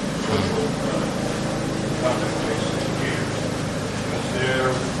context-based indicators, because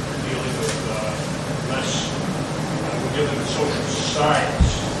they're dealing with less, we're dealing with social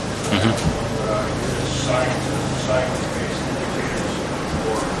science, science-based indicators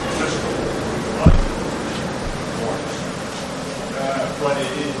for physical life forms. But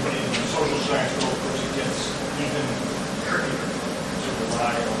in social science, of course, it gets even trickier to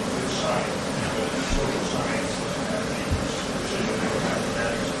rely on good science, because social science doesn't have any precision or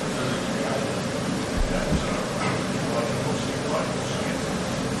mathematics or physics behind it. That's mostly applied science.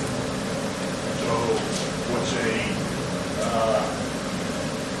 So what's a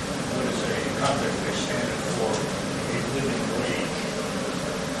context-based standard for a living wage?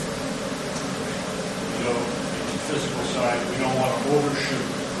 In the physical side, we don't want to overshoot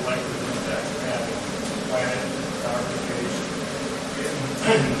the collective impact of having the planet, carbon case.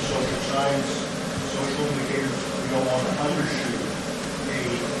 In social science, social indicators, we don't want to undershoot a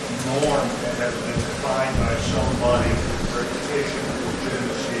norm that has been defined by somebody with reputation and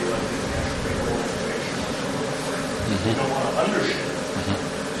legitimacy, like the International Labor Organization or something like that. We don't want to undershoot the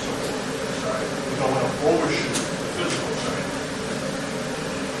social side. We don't want to overshoot the physical side.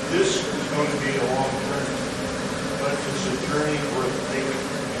 This is going to be a long journey, but it's a journey worth taking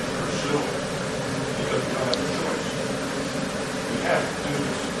and pursuing, because we don't have a choice. We have to do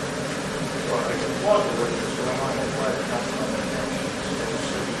this. So I can applaud the work that's going on. That's why the council on that council is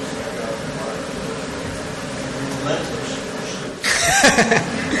cities that got relentless pursuit.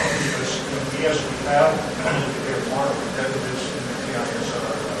 Because yes, we have to get more competitiveness in the GIS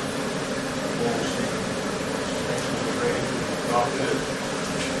goals statement. Sustainability of rating, we've adopted it.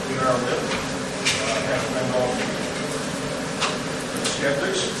 We are lit. Have been all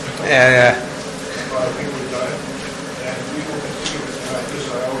skeptics. Yeah. But I think we've done it. And we will continue to do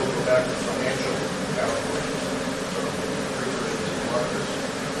this. I always go back to financial calculations. So, precursors and markers.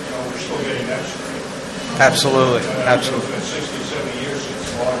 We're still getting that straight. Absolutely. Absolutely. It's been 60, 70 years since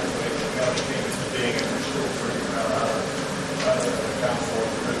modern financial accounting came into being, and we're still figuring out how to account for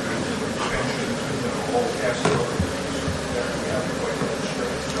derivatives and pensions and a whole cast of other things. We have to quite get it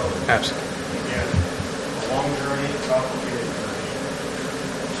straight. So, Absolutely. again, a long journey, a complicated journey.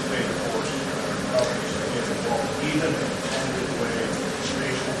 Stay the course. Companies that get involved, even in a tentative way,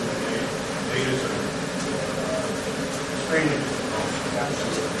 spatial way, data is extremely difficult.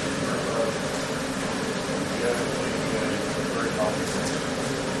 Absolutely. Very complicated.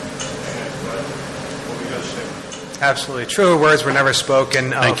 But we got to stay with it. Absolutely. Truer words were never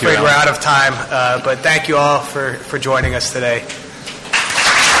spoken. I'm Thank you, afraid we're Alan. out of time, but thank you all for joining us today.